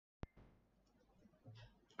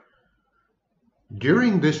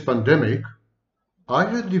During this pandemic, I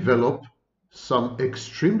had developed some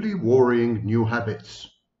extremely worrying new habits.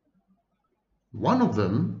 One of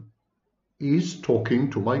them is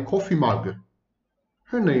talking to my coffee mug.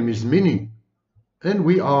 Her name is Minnie, and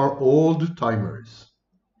we are old timers.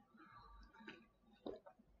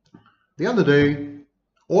 The other day,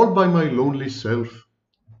 all by my lonely self,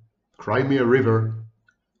 cry me a river,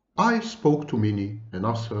 I spoke to Minnie and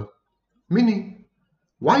asked her, Minnie,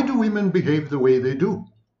 why do women behave the way they do?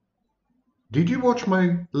 Did you watch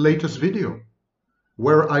my latest video,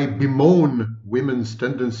 where I bemoan women's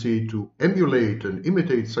tendency to emulate and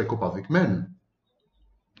imitate psychopathic men?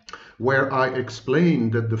 Where I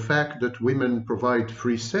explain that the fact that women provide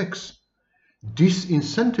free sex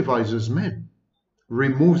disincentivizes men,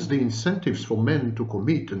 removes the incentives for men to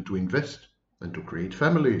commit and to invest and to create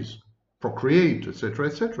families, procreate, etc.,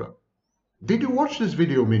 etc. Did you watch this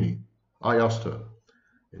video, Minnie? I asked her.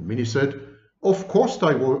 And Minnie said, Of course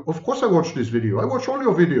I watched this video. I watch all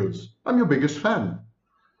your videos. I'm your biggest fan.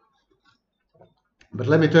 But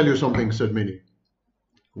let me tell you something, said Minnie.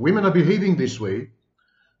 Women are behaving this way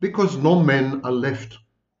because no men are left.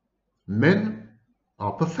 Men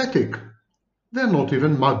are pathetic. They're not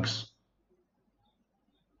even mugs.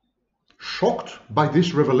 Shocked by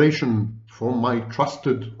this revelation from my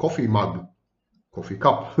trusted coffee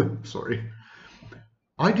cup, sorry,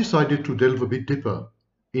 I decided to delve a bit deeper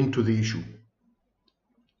into the issue.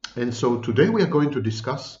 And so today we are going to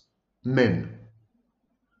discuss men.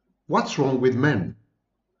 What's wrong with men?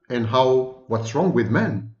 And how what's wrong with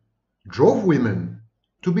men drove women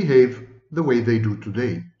to behave the way they do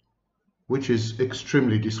today, which is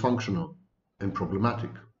extremely dysfunctional and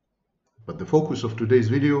problematic. But the focus of today's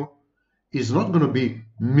video is not going to be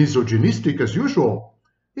misogynistic as usual.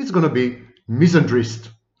 It's going to be misandrist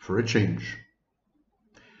for a change.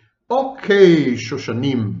 Okay,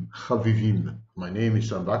 Shoshanim Chavivim. My name is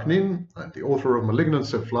Sam Vaknin. I'm the author of Malignant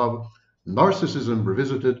Self-Love, Narcissism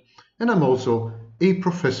Revisited, and I'm also a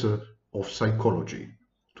professor of psychology,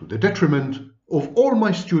 to the detriment of all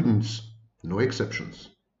my students, no exceptions.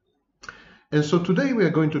 And so today we are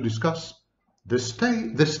going to discuss the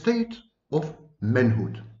state of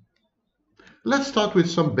manhood. Let's start with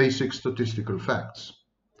some basic statistical facts.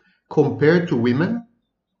 Compared to women,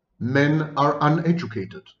 men are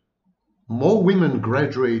uneducated. More women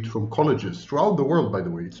graduate from colleges throughout the world, by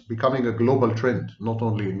the way. It's becoming a global trend, not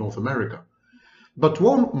only in North America. But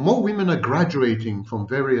more women are graduating from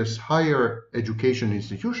various higher education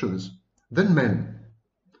institutions than men.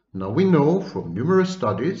 Now we know from numerous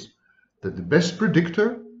studies that the best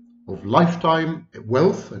predictor of lifetime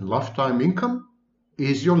wealth and lifetime income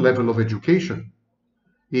is your level of education.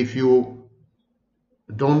 If you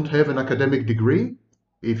don't have an academic degree,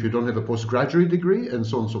 if you don't have a postgraduate degree, and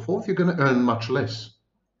so on and so forth, you're going to earn much less.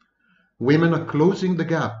 Women are closing the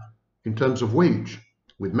gap in terms of wage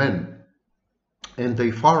with men, and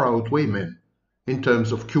they far outweigh men in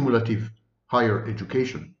terms of cumulative higher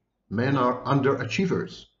education. Men are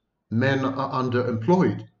underachievers. Men are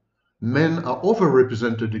underemployed. Men are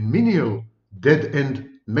overrepresented in menial, dead-end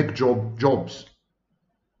mech jobs.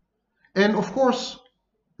 And of course,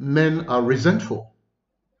 men are resentful.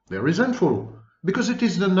 They're resentful because it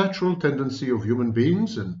is the natural tendency of human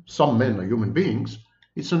beings, and some men are human beings,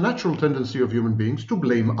 it's a natural tendency of human beings to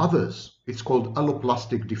blame others. It's called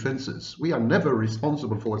alloplastic defenses. We are never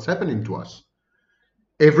responsible for what's happening to us.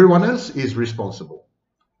 Everyone else is responsible.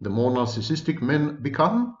 The more narcissistic men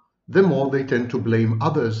become, the more they tend to blame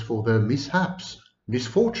others for their mishaps,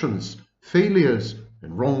 misfortunes, failures,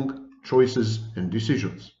 and wrong choices and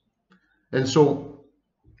decisions. And so,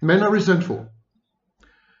 men are resentful.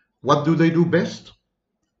 What do they do best?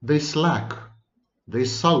 They slack, they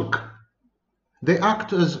sulk, they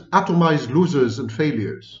act as atomized losers and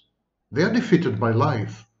failures. They are defeated by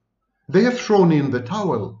life. They have thrown in the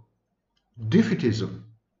towel. Defeatism.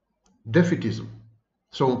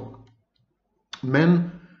 So,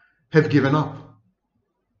 men have given up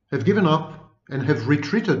and have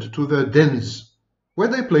retreated to their dens where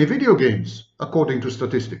they play video games, according to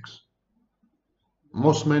statistics.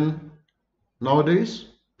 Most men nowadays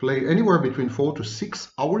play anywhere between 4 to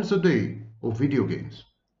 6 hours a day of video games.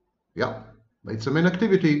 Yeah, it's a man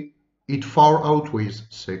activity. It far outweighs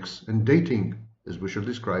sex and dating, as we shall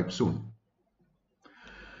describe soon.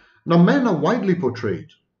 Now, men are widely portrayed,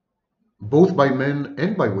 both by men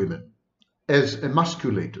and by women, as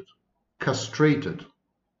emasculated, castrated,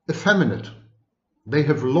 effeminate. They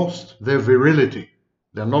have lost their virility.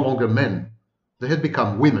 They're no longer men. They have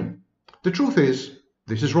become women. The truth is,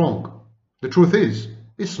 this is wrong. The truth is,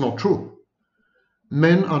 it's not true.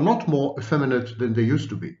 Men are not more effeminate than they used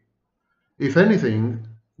to be. If anything,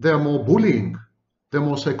 they are more bullying they're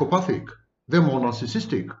more psychopathic, they're more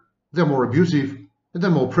narcissistic, they're more abusive, and they're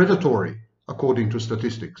more predatory, according to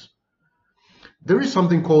statistics. There is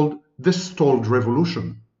something called the stalled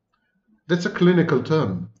revolution. That's a clinical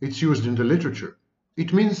term. It's used in the literature.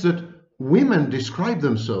 It means that women describe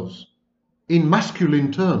themselves in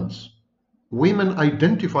masculine terms. Women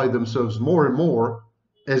identify themselves more and more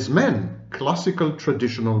as men, classical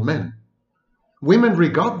traditional men. Women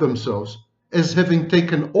regard themselves as having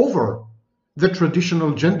taken over the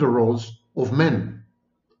traditional gender roles of men.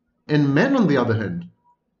 And men, on the other hand,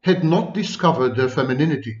 had not discovered their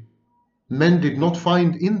femininity. Men did not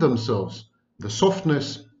find in themselves the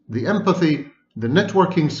softness, the empathy, the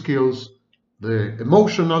networking skills, the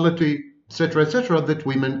emotionality, etc., that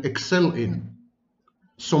women excel in.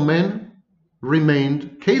 So men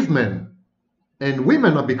remained cavemen, and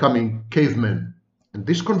women are becoming cavemen. And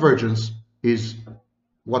this convergence is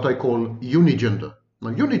what I call unigender.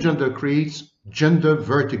 Now, unigender creates gender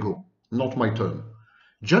vertigo, not my term.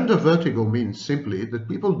 Gender vertigo means simply that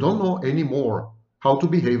people don't know anymore how to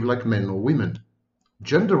behave like men or women.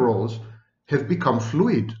 Gender roles have become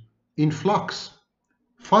fluid, in flux,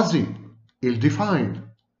 fuzzy, ill-defined,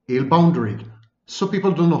 ill-boundaried, so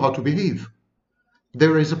people don't know how to behave.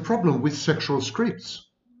 There is a problem with sexual scripts,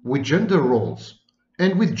 with gender roles,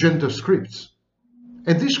 and with gender scripts.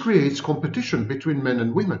 And this creates competition between men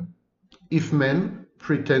and women. If women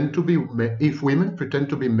pretend to be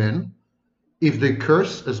men, if they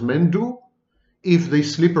curse as men do, if they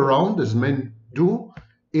sleep around as men do,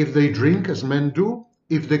 if they drink as men do,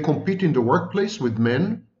 if they compete in the workplace with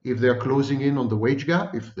men, if they are closing in on the wage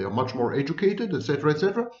gap, if they are much more educated,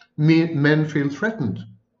 etc., men feel threatened.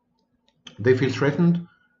 They feel threatened,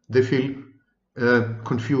 they feel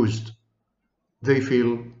confused, they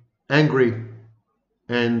feel angry,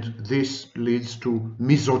 and this leads to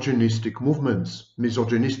misogynistic movements,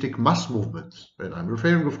 misogynistic mass movements. And I'm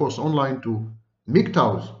referring, of course, online to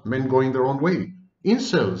MGTOWs, men going their own way,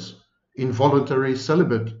 incels, involuntary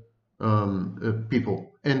celibate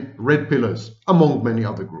people, and redpillers, among many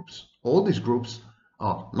other groups. All these groups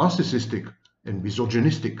are narcissistic and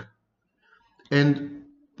misogynistic.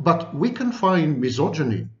 But we can find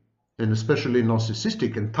misogyny, and especially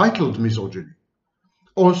narcissistic, entitled misogyny,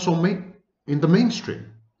 also in the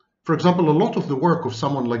mainstream. For example, a lot of the work of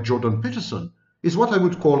someone like Jordan Peterson is what I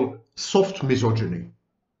would call soft misogyny.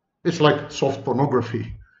 It's like soft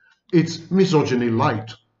pornography. It's misogyny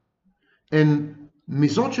light. And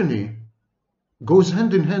misogyny goes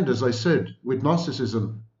hand in hand, as I said, with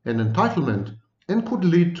narcissism and entitlement, and could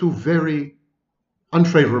lead to very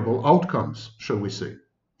unfavorable outcomes, shall we say.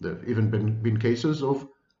 There have even been cases of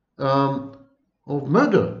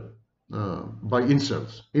murder by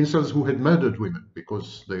incels who had murdered women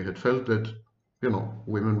because they had felt that,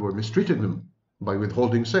 women were mistreating them by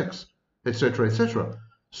withholding sex, etc.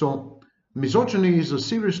 So misogyny is a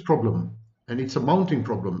serious problem, and it's a mounting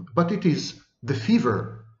problem, but it is the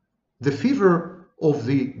fever of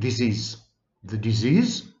the disease. The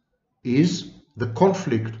disease is the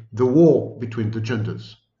conflict, the war between the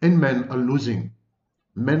genders, and men are losing.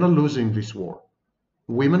 Men are losing this war.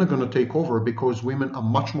 Women are going to take over because women are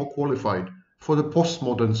much more qualified for the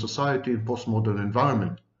postmodern society and postmodern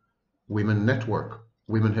environment. Women network,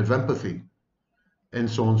 women have empathy, and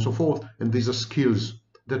so on and so forth. And these are skills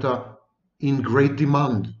that are in great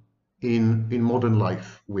demand in modern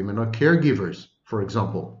life. Women are caregivers, for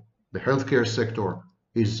example. The healthcare sector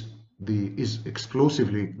is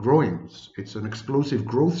explosively growing. It's an explosive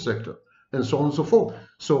growth sector, and so on and so forth.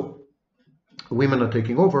 So women are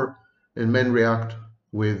taking over, and men react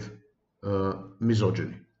with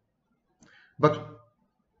misogyny. But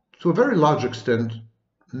to a very large extent,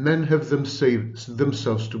 men have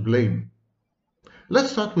themselves to blame.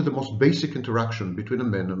 Let's start with the most basic interaction between a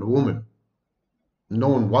man and a woman,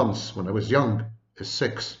 known once when I was young as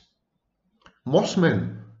sex. Most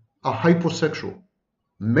men are hyposexual.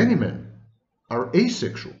 Many men are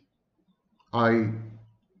asexual. I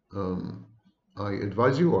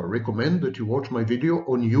advise you or recommend that you watch my video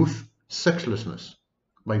on youth sexlessness.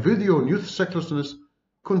 My video on youth sexlessness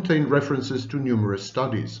contained references to numerous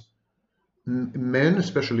studies. Men,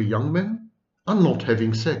 especially young men, are not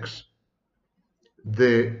having sex.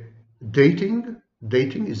 The dating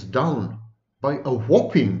is down by a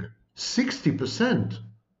whopping 60%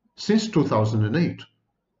 since 2008.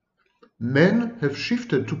 Men have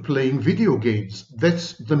shifted to playing video games.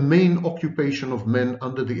 That's the main occupation of men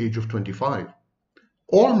under the age of 25.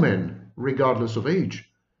 All men, regardless of age,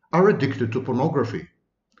 are addicted to pornography.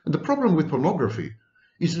 And the problem with pornography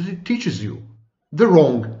is that it teaches you the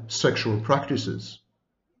wrong sexual practices.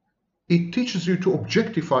 It teaches you to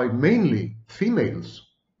objectify mainly females.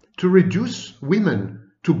 to reduce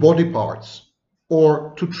women to body parts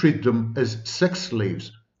or to treat them as sex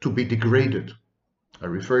slaves, to be degraded. I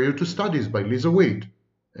refer you to studies by Lisa Wade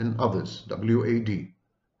and others, W-A-D-E,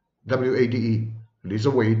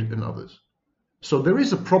 Lisa Wade and others. So there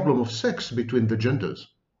is a problem of sex between the genders.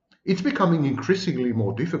 It's becoming increasingly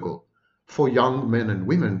more difficult for young men and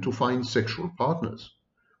women to find sexual partners.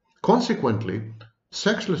 Consequently,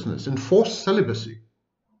 sexlessness, enforced celibacy,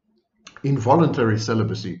 involuntary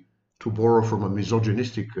celibacy, to borrow from a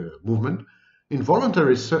misogynistic movement,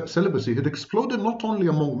 involuntary celibacy had exploded not only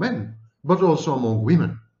among men, but also among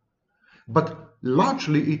women. But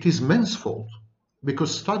largely it is men's fault,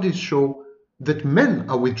 because studies show that men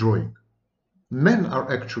are withdrawing. Men are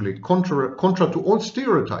actually, contra to all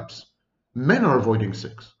stereotypes, men are avoiding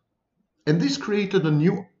sex. And this created a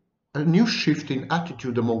new shift in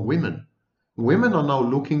attitude among women. Women are now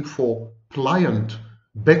looking for pliant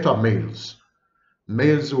beta males,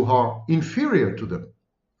 males who are inferior to them.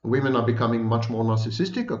 Women are becoming much more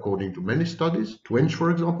narcissistic, according to many studies, Twenge,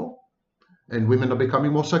 for example, and women are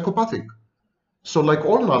becoming more psychopathic. So like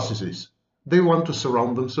all narcissists, they want to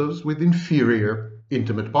surround themselves with inferior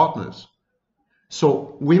intimate partners.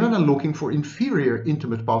 So women are looking for inferior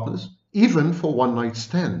intimate partners, even for one-night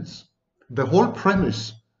stands. The whole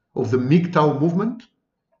premise of the MGTOW movement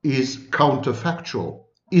is counterfactual,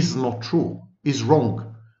 is not true, is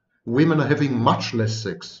wrong. Women are having much less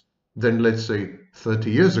sex than, let's say,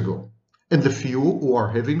 30 years ago. And the few who are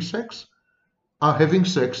having sex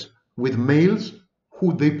with males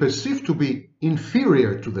who they perceive to be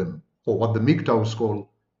inferior to them, or what the MGTOWs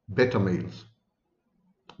call beta males.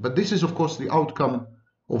 But this is, of course, the outcome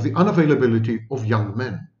of the unavailability of young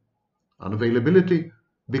men. Unavailability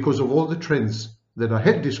because of all the trends that I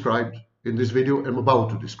had described in this video and I'm about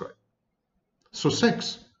to describe. So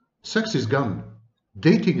sex is gone.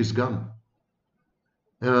 Dating is gone.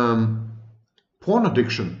 Porn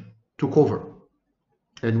addiction took over.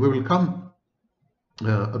 And we will come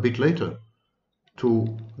a bit later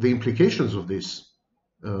to the implications of this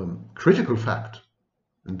critical fact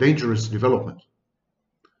and dangerous development.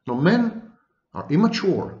 Now, men are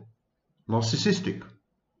immature, narcissistic.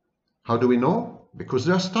 How do we know? Because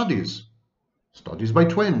there are studies by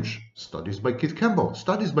Twenge, studies by Keith Campbell,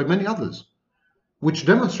 studies by many others, which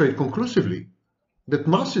demonstrate conclusively that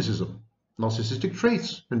narcissism, narcissistic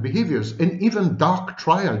traits and behaviors, and even dark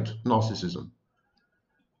triad narcissism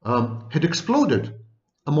had exploded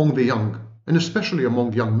among the young, and especially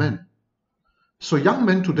among young men. So young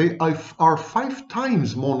men today are 5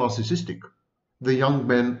 times more narcissistic than young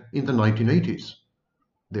men in the 1980s.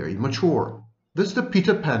 They're immature. That's the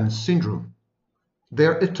Peter Pan syndrome.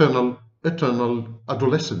 They're eternal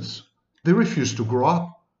adolescents. They refuse to grow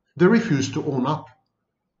up. They refuse to own up.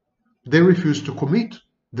 They refuse to commit.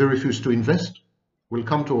 They refuse to invest. We'll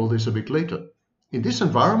come to all this a bit later. In this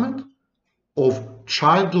environment of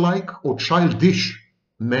childlike or childish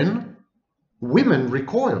men, women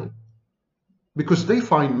recoil because they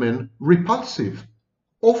find men repulsive,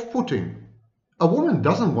 off-putting. A woman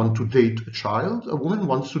doesn't want to date a child. A woman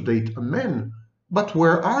wants to date a man. But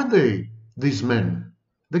where are they, these men?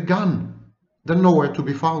 They're gone. They're nowhere to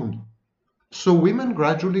be found. So women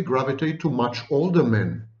gradually gravitate to much older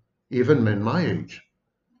men, even men my age.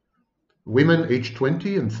 Women aged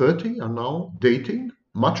 20 and 30 are now dating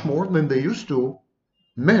much more than they used to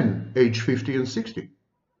men aged 50 and 60.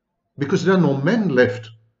 Because there are no men left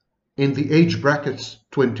in the age brackets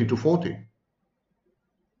 20 to 40.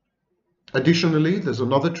 Additionally, there's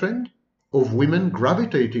another trend of women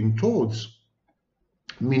gravitating towards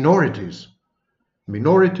minorities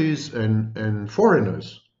and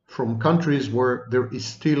foreigners from countries where there is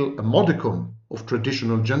still a modicum of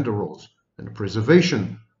traditional gender roles and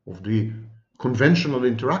preservation of the conventional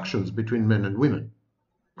interactions between men and women.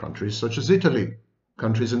 Countries such as Italy,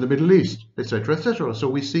 countries in the Middle East, etc., etc. So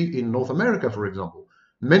we see in North America, for example,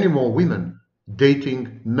 many more women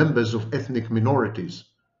dating members of ethnic minorities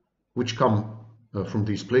which come from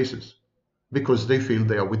these places because they feel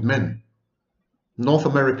they are with men. North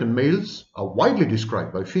American males are widely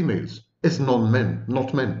described by females as non-men,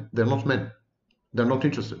 not men. They're not men. They're not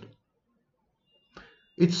interested.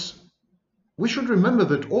 We should remember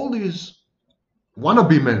that all these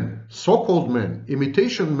wannabe men, so-called men,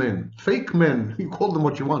 imitation men, fake men, you call them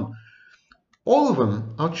what you want, all of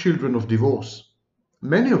them are children of divorce.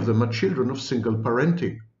 Many of them are children of single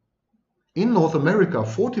parenting. In North America,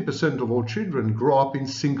 40% of all children grow up in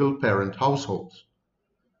single-parent households.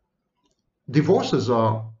 Divorces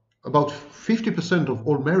are about 50% of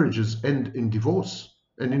all marriages end in divorce,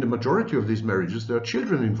 and in the majority of these marriages there are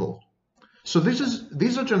children involved. So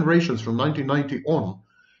these are generations from 1990 on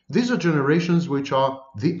These are generations which are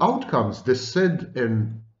the outcomes, the said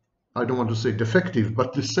and, I don't want to say defective,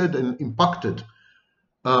 but the said and impacted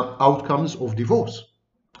outcomes of divorce.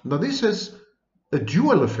 Now this has a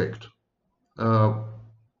dual effect,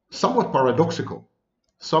 somewhat paradoxical,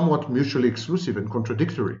 somewhat mutually exclusive and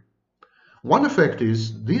contradictory. One effect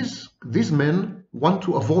is these men want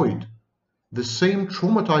to avoid the same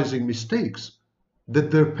traumatizing mistakes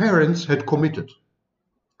that their parents had committed.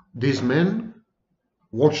 These men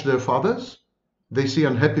watch their fathers, they see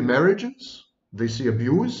unhappy marriages, they see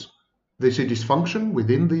abuse, they see dysfunction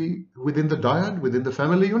within the dyad, within the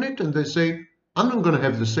family unit, and they say, I'm not going to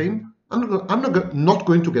have the same. I'm not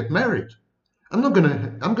going to get married. I'm not going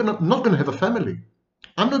to have a family.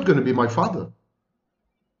 I'm not going to be my father.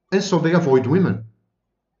 And so they avoid women.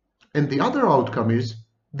 And the other outcome is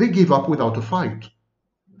they give up without a fight.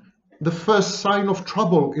 The first sign of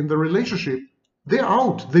trouble in the relationship, they're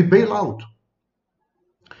out, they bail out.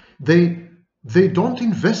 They don't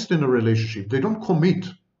invest in a relationship, they don't commit.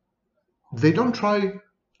 They don't try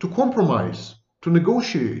to compromise, to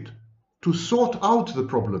negotiate, to sort out the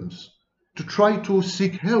problems, to try to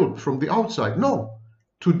seek help from the outside. No.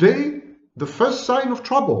 Today, the first sign of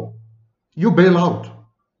trouble, you bail out.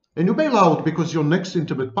 And you bail out because your next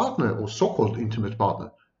intimate partner, or so-called intimate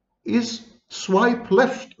partner, is swipe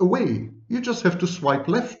left away. You just have to swipe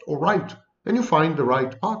left or right, and you find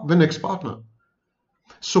the next partner.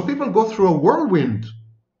 So people go through a whirlwind,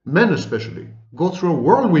 men especially, go through a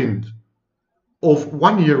whirlwind of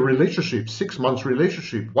 1 year relationships, 6 months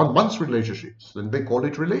relationship, 1 month relationships, and they call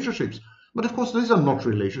it relationships. But of course, these are not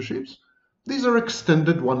relationships. These are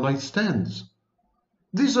extended one-night stands.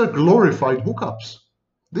 These are glorified hookups.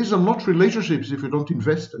 These are not relationships if you don't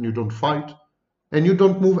invest and you don't fight and you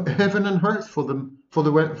don't move heaven and earth for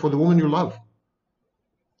the woman you love.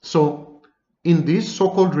 So in these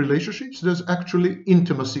so-called relationships, there's actually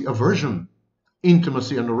intimacy aversion,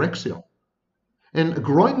 intimacy anorexia. And a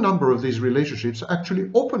growing number of these relationships are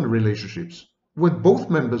actually open relationships with both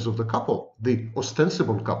members of the couple, the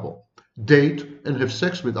ostensible couple, date and have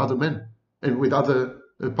sex with other men and with other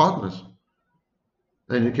partners.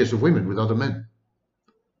 And in the case of women, with other men.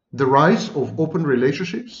 The rise of open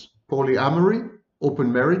relationships, polyamory,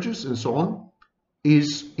 open marriages, and so on,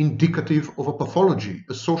 is indicative of a pathology,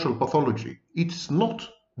 a social pathology. It's not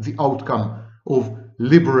the outcome of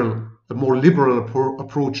a more liberal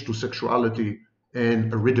approach to sexuality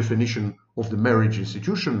and a redefinition of the marriage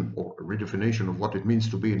institution or a redefinition of what it means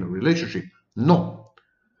to be in a relationship. No.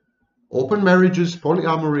 Open marriages,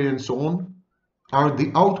 polyamory, and so on are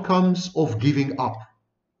the outcomes of giving up.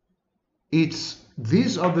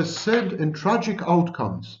 These are the sad and tragic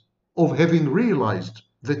outcomes of having realized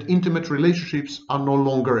that intimate relationships are no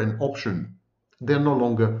longer an option. They're no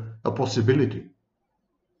longer a possibility.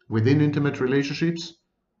 Within intimate relationships,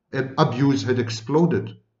 abuse had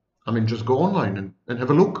exploded. I mean, just go online and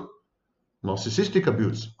have a look. Narcissistic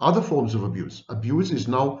abuse, other forms of abuse. Abuse is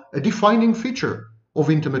now a defining feature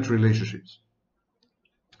of intimate relationships.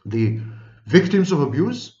 The victims of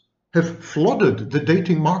abuse have flooded the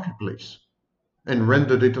dating marketplace and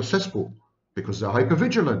rendered it a cesspool because they're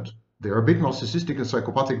hypervigilant. They're a bit narcissistic and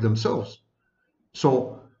psychopathic themselves.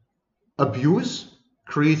 So abuse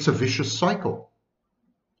creates a vicious cycle.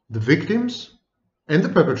 The victims and the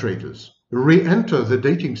perpetrators re-enter the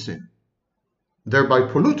dating scene, thereby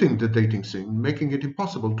polluting the dating scene, making it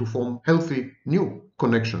impossible to form healthy new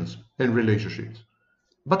connections and relationships.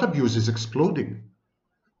 But abuse is exploding.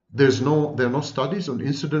 There are no studies on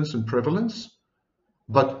incidence and prevalence,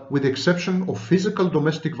 but with the exception of physical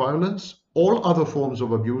domestic violence, all other forms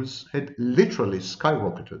of abuse had literally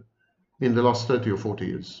skyrocketed in the last 30 or 40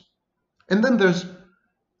 years. And then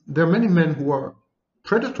there are many men who are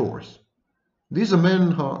predators. These are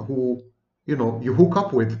men who you hook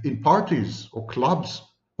up with in parties or clubs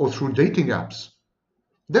or through dating apps.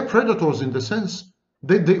 They're predators in the sense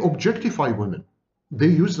they objectify women. They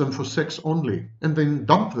use them for sex only and then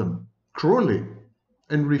dump them cruelly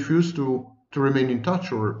and refuse to remain in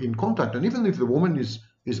touch or in contact. And even if the woman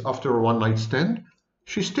is after a one-night stand,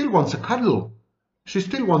 she still wants a cuddle. She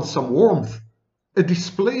still wants some warmth, a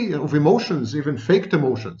display of emotions, even faked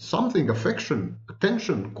emotions, something, affection,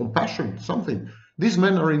 attention, compassion, something. These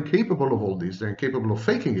men are incapable of all this. They're incapable of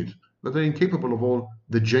faking it, but they're incapable of all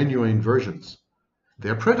the genuine versions.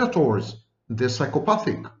 They're predators. They're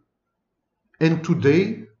psychopathic. And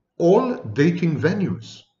today, all dating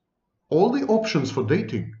venues, all the options for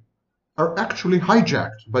dating are actually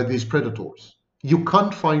hijacked by these predators. You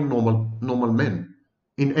can't find normal men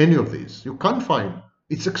in any of these. You can't find,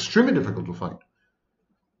 it's extremely difficult to find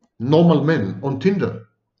normal men on Tinder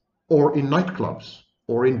or in nightclubs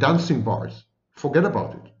or in dancing bars. Forget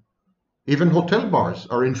about it. Even hotel bars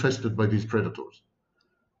are infested by these predators.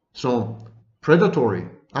 So predatory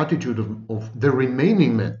attitude of the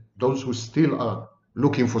remaining men, those who still are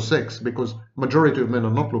looking for sex, because majority of men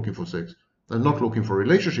are not looking for sex, they're not looking for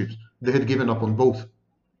relationships. They had given up on both.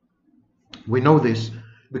 We know this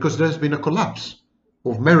because there's been a collapse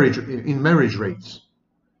of marriage in marriage rates,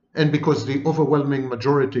 and because the overwhelming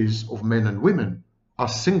majorities of men and women are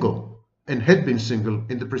single and had been single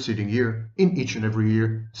in the preceding year, in each and every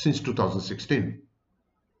year since 2016.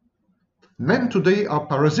 Men today are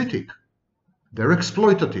parasitic, they're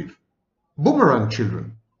exploitative, boomerang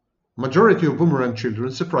children. Majority of boomerang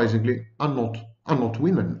children, surprisingly, are not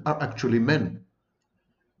women, are actually men.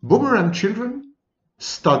 Boomerang children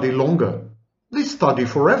study longer. They study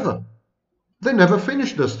forever. They never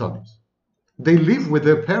finish their studies. They live with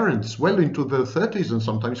their parents well into their 30s and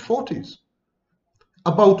sometimes 40s.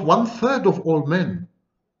 About 1/3 of all men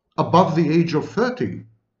above the age of 30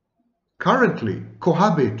 currently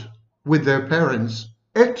cohabit with their parents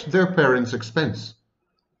at their parents' expense.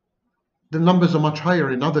 The numbers are much higher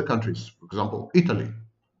in other countries, for example, Italy.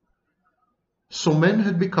 So men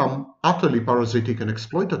had become utterly parasitic and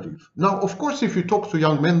exploitative. Now, of course, if you talk to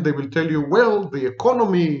young men, they will tell you, well, the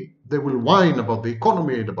economy, they will whine about the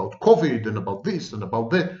economy and about COVID and about this and about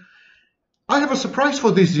that. I have a surprise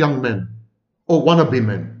for these young men, or wannabe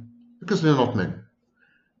men, because they're not men.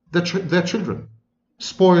 They're children,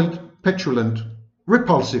 spoiled, petulant,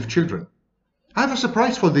 repulsive children. I have a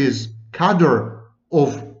surprise for these cadre of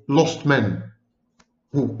lost men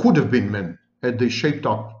who could have been men had they shaped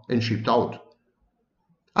up and shipped out.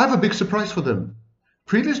 I have a big surprise for them.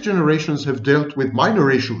 Previous generations have dealt with minor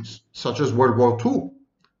issues such as World War II,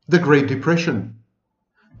 the Great Depression,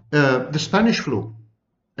 the Spanish flu,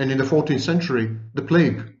 and in the 14th century, the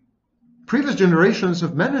plague. Previous generations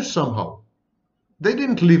have managed somehow. They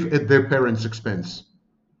didn't live at their parents' expense.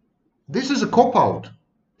 This is a cop-out.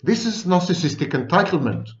 This is narcissistic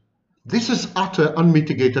entitlement. This is utter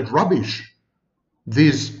unmitigated rubbish.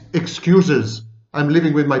 These excuses, I'm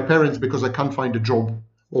living with my parents because I can't find a job,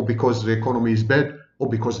 or because the economy is bad, or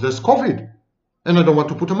because there's COVID, and I don't want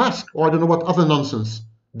to put a mask, or I don't know what other nonsense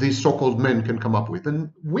these so-called men can come up with.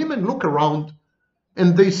 And women look around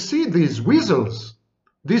and they see these weasels,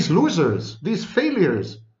 these losers, these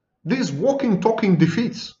failures, these walking, talking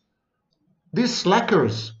defeats, these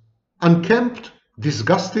slackers, unkempt,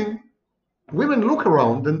 disgusting. Women look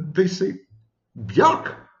around and they say,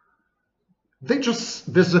 "Byak."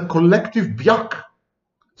 There's a collective byak.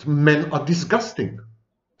 Men are disgusting,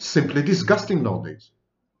 simply disgusting nowadays.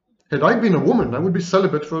 Had I been a woman, I would be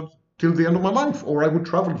celibate till the end of my life, or I would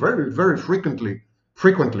travel very, very frequently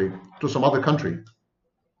to some other country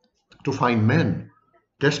to find men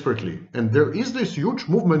desperately. And there is this huge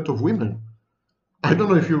movement of women. I don't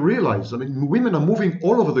know if you realize, I mean, women are moving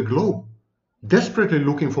all over the globe, desperately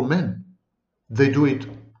looking for men. They do it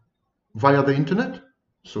via the internet,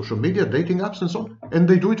 social media, dating apps, and so on, and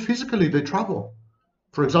they do it physically. They travel.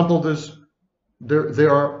 For example,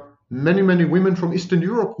 there are many women from Eastern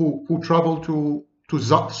Europe who travel to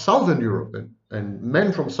Southern Europe, and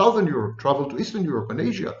men from Southern Europe travel to Eastern Europe and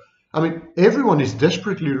Asia. I mean, everyone is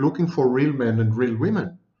desperately looking for real men and real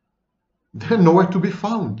women. They're nowhere to be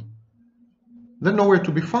found. They're nowhere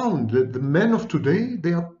to be found. The men of today,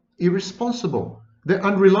 they are irresponsible. They're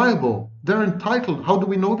unreliable. They're entitled. How do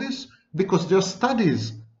we know this? Because there are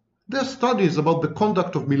studies. There are studies about the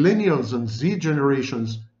conduct of millennials and Z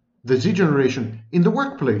generations, the Z generation in the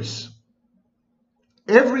workplace.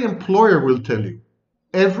 Every employer will tell you,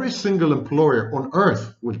 every single employer on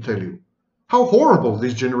earth will tell you how horrible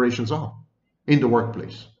these generations are in the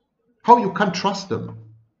workplace, how you can't trust them,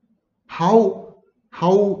 how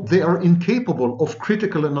they are incapable of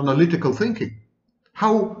critical and analytical thinking,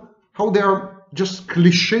 how they are just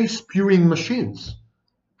cliche spewing machines.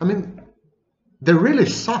 I mean, they really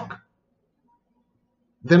suck.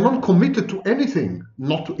 They're not committed to anything,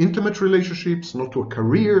 not to intimate relationships, not to a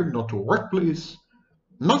career, not to a workplace,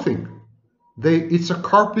 nothing. It's a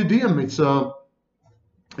carpe diem. It's a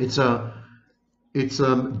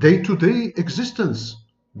day-to-day existence,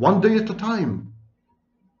 one day at a time.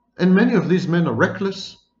 And many of these men are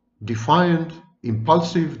reckless, defiant,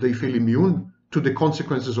 impulsive. They feel immune to the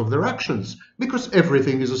consequences of their actions because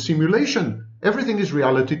everything is a simulation. Everything is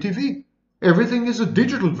reality TV. Everything is a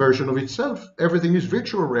digital version of itself. Everything is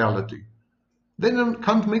virtual reality. They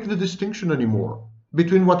can't make the distinction anymore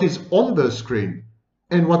between what is on the screen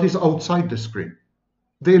and what is outside the screen.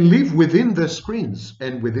 They live within their screens,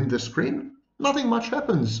 and within the screen, nothing much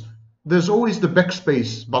happens. There's always the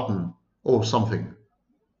backspace button or something.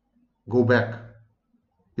 Go back.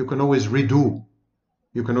 You can always redo.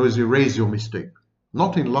 You can always erase your mistake.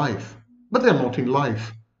 Not in life. but they're not in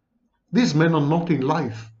life. These men are not in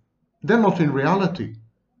life. They're not in reality.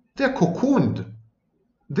 They're cocooned.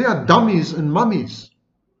 They are dummies and mummies.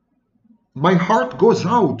 My heart goes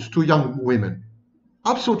out to young women.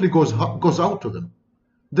 Absolutely goes out to them.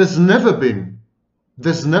 There's never been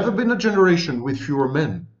a generation with fewer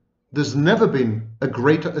men. There's never been a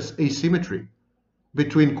greater asymmetry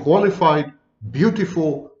between qualified,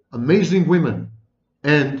 beautiful, amazing women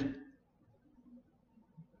and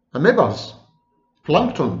amebas,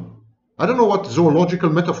 plankton. I don't know what zoological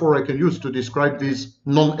metaphor I can use to describe these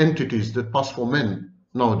non-entities that pass for men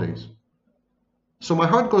nowadays. So my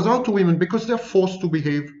heart goes out to women because they're forced to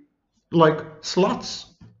behave like sluts,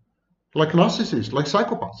 like narcissists, like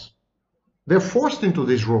psychopaths. They're forced into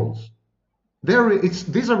these roles.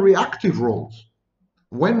 These are reactive roles.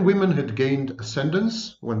 When women had gained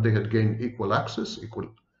ascendance, when they had gained equal access,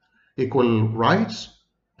 equal rights,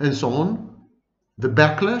 and so on, the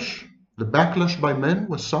backlash by men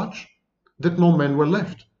was such that no men were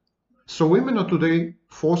left. So women are today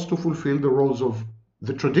forced to fulfill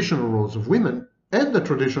the traditional roles of women and the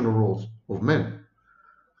traditional roles of men.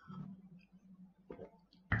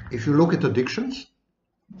 If you look at addictions,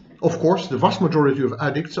 of course, the vast majority of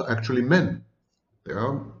addicts are actually men. There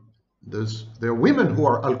are women who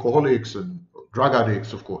are alcoholics and drug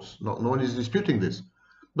addicts, of course. No one is disputing this.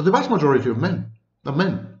 But the vast majority of men are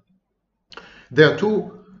men. There are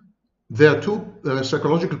two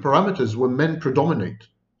psychological parameters where men predominate.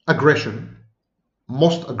 Aggression,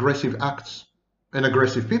 most aggressive acts and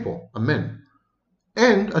aggressive people are men.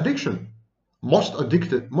 And addiction, most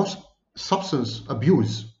substance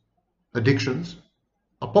abuse addictions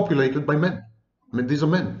are populated by men. I mean, these are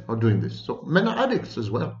men who are doing this. So men are addicts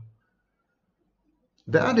as well.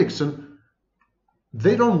 They're addicts and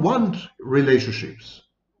they don't want relationships.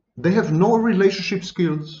 They have no relationship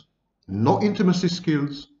skills, no intimacy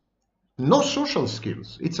skills, no social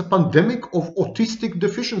skills. It's a pandemic of autistic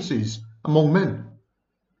deficiencies among men.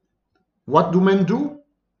 What do men do?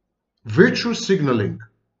 Virtue signaling.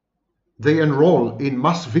 They enroll in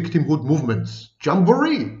mass victimhood movements.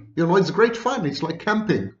 Jamboree. It's great fun. It's like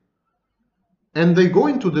camping. And they go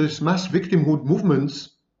into these mass victimhood movements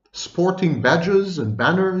sporting badges and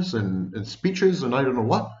banners and speeches and I don't know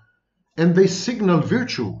what. And they signal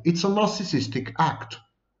virtue. It's a narcissistic act.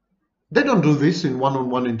 They don't do this in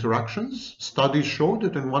one-on-one interactions. Studies show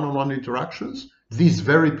that in one-on-one interactions, these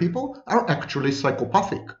very people are actually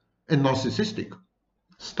psychopathic and narcissistic.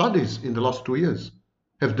 Studies in the last 2 years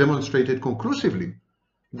have demonstrated conclusively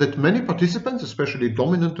that many participants, especially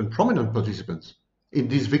dominant and prominent participants in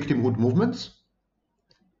these victimhood movements,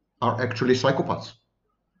 are actually psychopaths.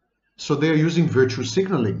 So they are using virtue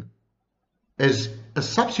signaling as a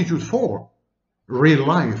substitute for real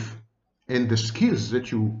life and the skills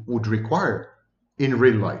that you would require in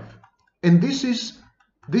real life. And this is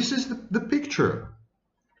the picture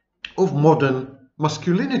of modern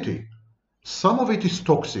masculinity. Some of it is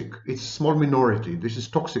toxic. It's a small minority. This is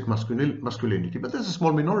toxic masculinity, but there's a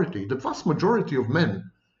small minority. The vast majority of men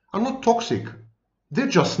are not toxic. They're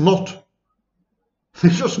just not. They're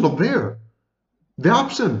just not there. They're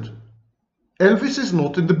absent. Elvis is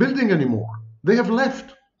not in the building anymore. They have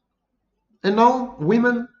left. And now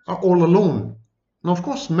women are all alone. Now, of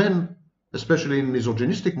course, men, especially in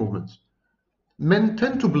misogynistic movements, men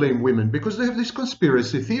tend to blame women because they have this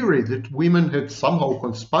conspiracy theory that women had somehow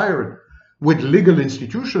conspired with legal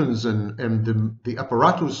institutions and the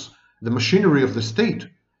apparatus, the machinery of the state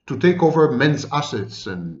to take over men's assets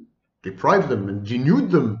and deprive them and denude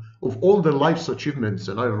them of all their life's achievements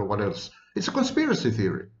and I don't know what else. It's a conspiracy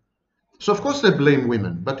theory. So of course they blame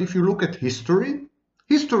women, but if you look at history,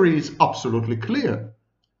 history is absolutely clear.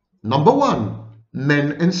 Number one,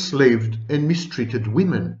 men enslaved and mistreated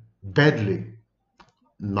women badly.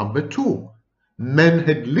 Number two, men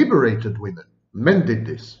had liberated women. Men did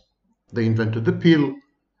this. They invented the pill,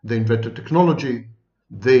 they invented technology,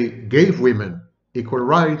 they gave women equal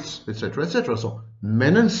rights, etc., etc. So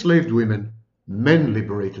men enslaved women, men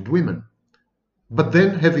liberated women. But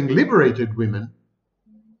then, having liberated women,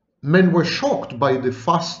 men were shocked by the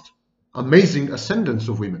fast, amazing ascendance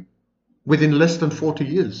of women. Within less than 40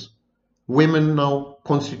 years, women now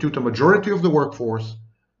constitute a majority of the workforce.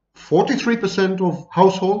 43% of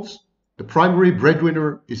households, the primary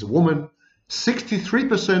breadwinner is a woman.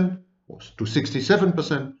 63% to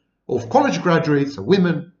 67% of college graduates are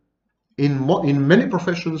women. In many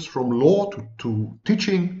professions, from law to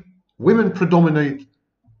teaching, women predominate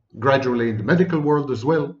gradually in the medical world as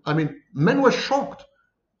well. I mean, men were shocked.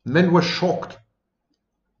 Men were shocked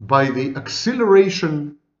by the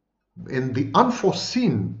acceleration and the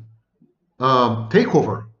unforeseen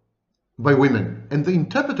takeover by women, and they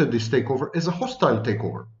interpreted this takeover as a hostile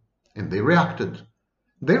takeover, and they reacted.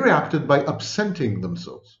 They reacted by absenting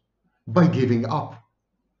themselves, by giving up.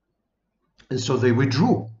 And so they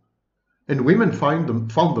withdrew, and women found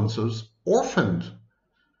themselves orphaned.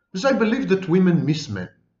 Because I believe that women miss men.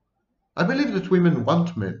 I believe that women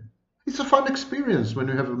want men. It's a fun experience when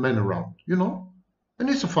you have a man around, you know? And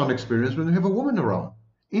it's a fun experience when you have a woman around.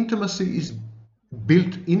 Intimacy is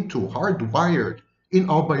built into, hardwired in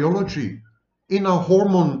our biology, in our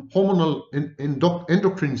hormonal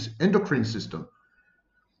endocrine system.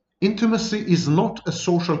 Intimacy is not a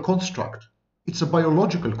social construct. It's a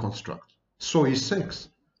biological construct. So is sex.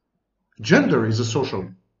 Gender is a social,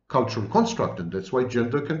 cultural construct, and that's why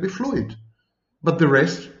gender can be fluid. But the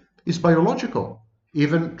rest is biological.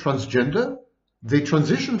 Even transgender, they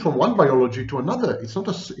transition from one biology to another. It's not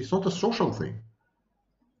a social thing.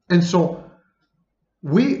 And so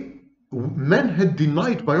men had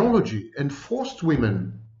denied biology and forced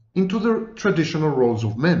women into the traditional roles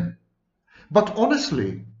of men. But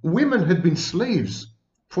honestly, women had been slaves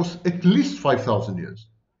for at least 5,000 years.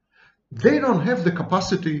 They don't have the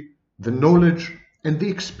capacity, the knowledge, and the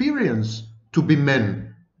experience to be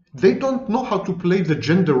men. They don't know how to play the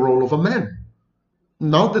gender role of a man.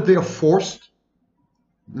 Now that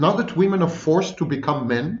women are forced to become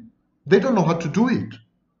men, they don't know how to do it.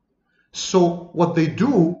 So what they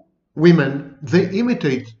do, women, they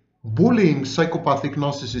imitate bullying psychopathic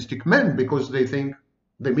narcissistic men because they think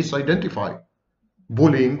they misidentify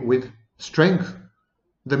bullying with strength.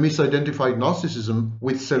 They misidentified narcissism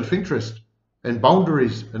with self-interest and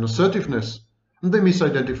boundaries and assertiveness. And they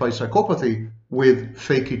misidentify psychopathy with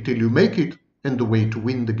fake it till you make it and the way to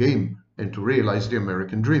win the game and to realize the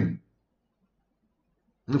American dream.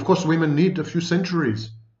 And of course, women need a few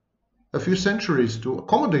centuries to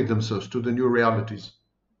accommodate themselves to the new realities,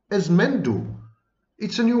 as men do.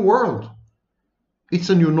 It's a new world. It's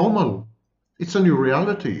a new normal. It's a new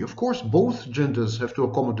reality. Of course, both genders have to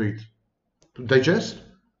accommodate, to digest,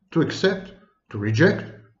 to accept, to reject,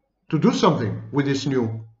 to do something with this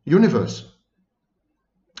new universe.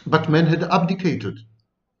 But men had abdicated.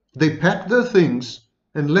 They packed their things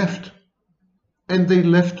and left. And they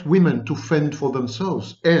left women to fend for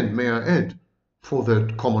themselves and, may I add, for their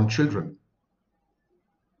common children.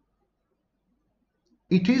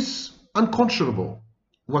 It is unconscionable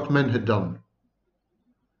what men had done.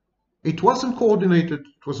 It wasn't coordinated.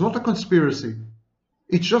 It was not a conspiracy.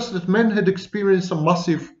 It's just that men had experienced a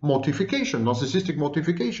massive mortification, narcissistic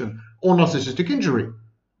mortification, or narcissistic injury.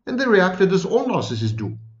 And they reacted as all narcissists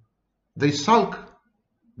do. They sulk.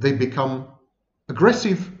 They become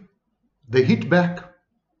aggressive. They hit back.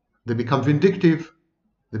 They become vindictive.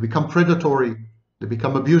 They become predatory. They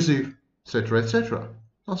become abusive, etc., etc.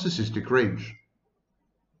 Narcissistic rage.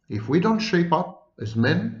 If we don't shape up as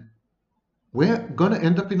men, we're going to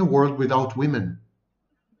end up in a world without women.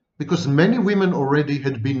 Because many women already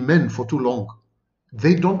had been men for too long.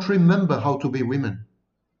 They don't remember how to be women.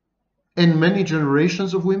 And many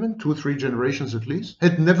generations of women, 2 or 3 generations at least,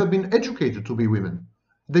 had never been educated to be women.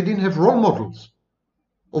 They didn't have role models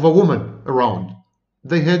of a woman around.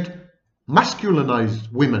 They had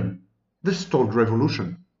masculinized women. This stalled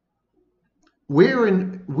revolution. We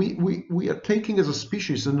are taking as a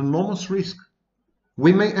species an enormous risk.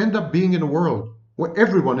 We may end up being in a world where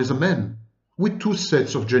everyone is a man with 2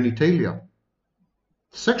 sets of genitalia.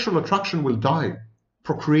 Sexual attraction will die.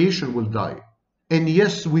 Procreation will die. And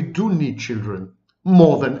yes, we do need children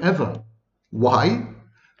more than ever. Why?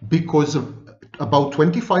 Because about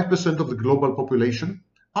 25% of the global population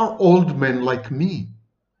are old men like me.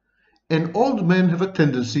 And old men have a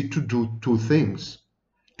tendency to do 2 things.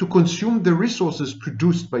 To consume the resources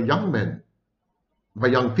produced by young men, by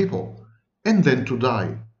young people, and then to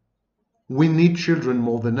die. We need children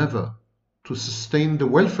more than ever to sustain the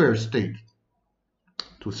welfare state,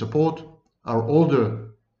 to support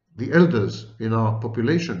the elders in our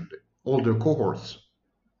population, the older cohorts.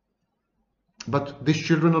 But these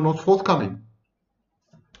children are not forthcoming.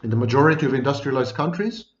 In the majority of industrialized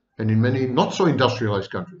countries, and in many not so industrialized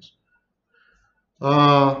countries,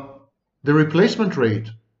 the replacement rate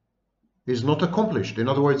is not accomplished. In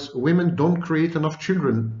other words, women don't create enough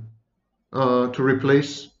children to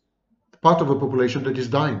replace part of a population that is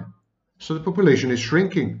dying. So the population is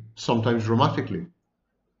shrinking, sometimes dramatically.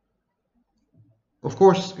 Of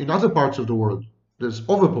course, in other parts of the world, there's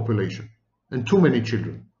overpopulation and too many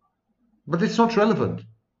children. But it's not relevant,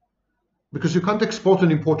 because you can't export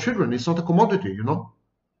and import children. It's not a commodity, you know.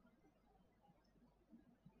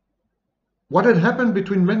 What had happened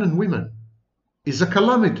between men and women is a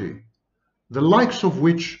calamity, the likes of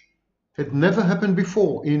which had never happened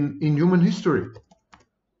before in human history.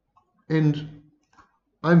 And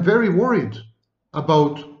I'm very worried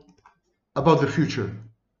about the future,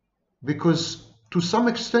 because to some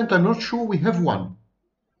extent I'm not sure we have one.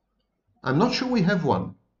 I'm not sure we have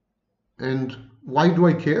one. And why do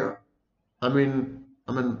I care? I'm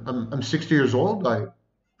 60 years old. I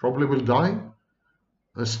probably will die.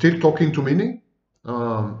 Still talking to Minnie,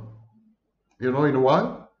 in a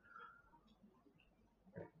while.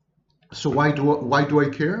 So why do I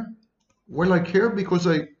care? Well, I care because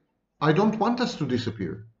I don't want us to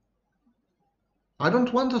disappear. I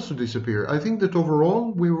don't want us to disappear. I think that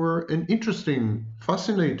overall we were an interesting,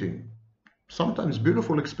 fascinating, sometimes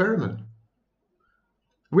beautiful experiment.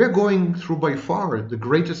 We're going through by far the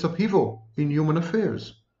greatest upheaval in human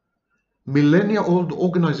affairs. Millennia-old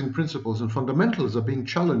organizing principles and fundamentals are being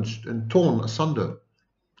challenged and torn asunder.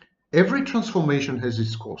 Every transformation has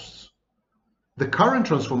its costs. The current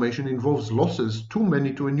transformation involves losses too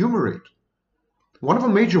many to enumerate. One of the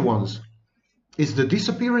major ones is the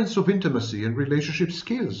disappearance of intimacy and relationship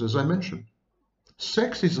skills, as I mentioned.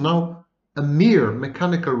 Sex is now a mere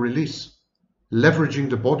mechanical release, leveraging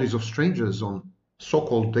the bodies of strangers on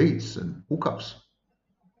so-called dates and hookups.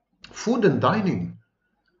 Food and dining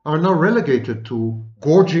are now relegated to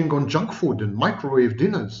gorging on junk food and microwave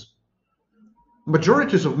dinners.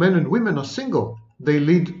 Majorities of men and women are single. They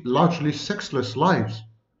lead largely sexless lives.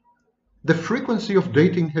 The frequency of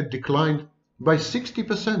dating had declined by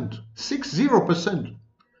 60%, 60%,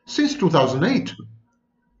 since 2008.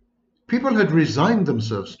 People had resigned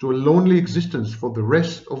themselves to a lonely existence for the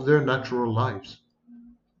rest of their natural lives.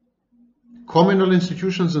 Communal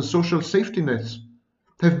institutions and social safety nets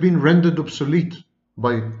have been rendered obsolete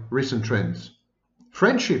by recent trends.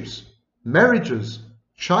 Friendships, marriages,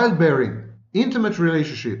 childbearing, intimate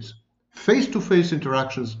relationships, face-to-face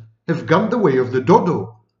interactions have gone the way of the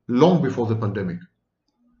dodo long before the pandemic.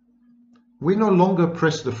 We no longer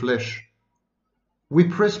press the flesh. We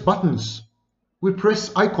press buttons. We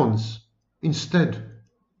press icons instead.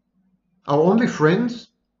 Our only friends,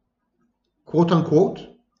 quote unquote,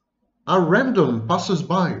 are random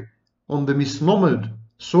passers-by on the misnomered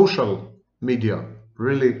social media,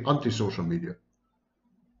 really anti-social media.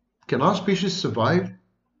 Can our species survive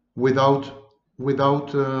without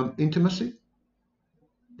intimacy?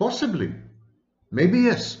 Possibly. Maybe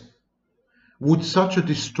yes. Would such a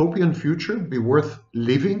dystopian future be worth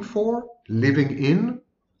living for, living in?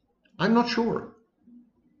 I'm not sure.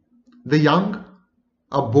 The young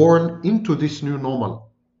are born into this new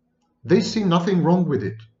normal. They see nothing wrong with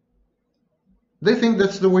it. They think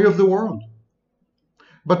that's the way of the world.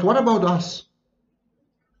 But what about us?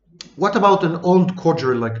 What about an old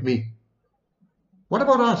codger like me? What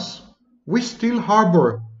about us? We still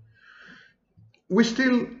harbor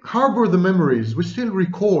the memories. We still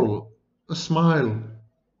recall a smile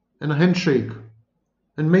and a handshake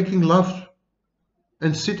and making love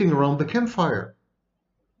and sitting around the campfire.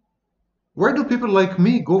 Where do people like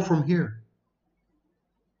me go from here?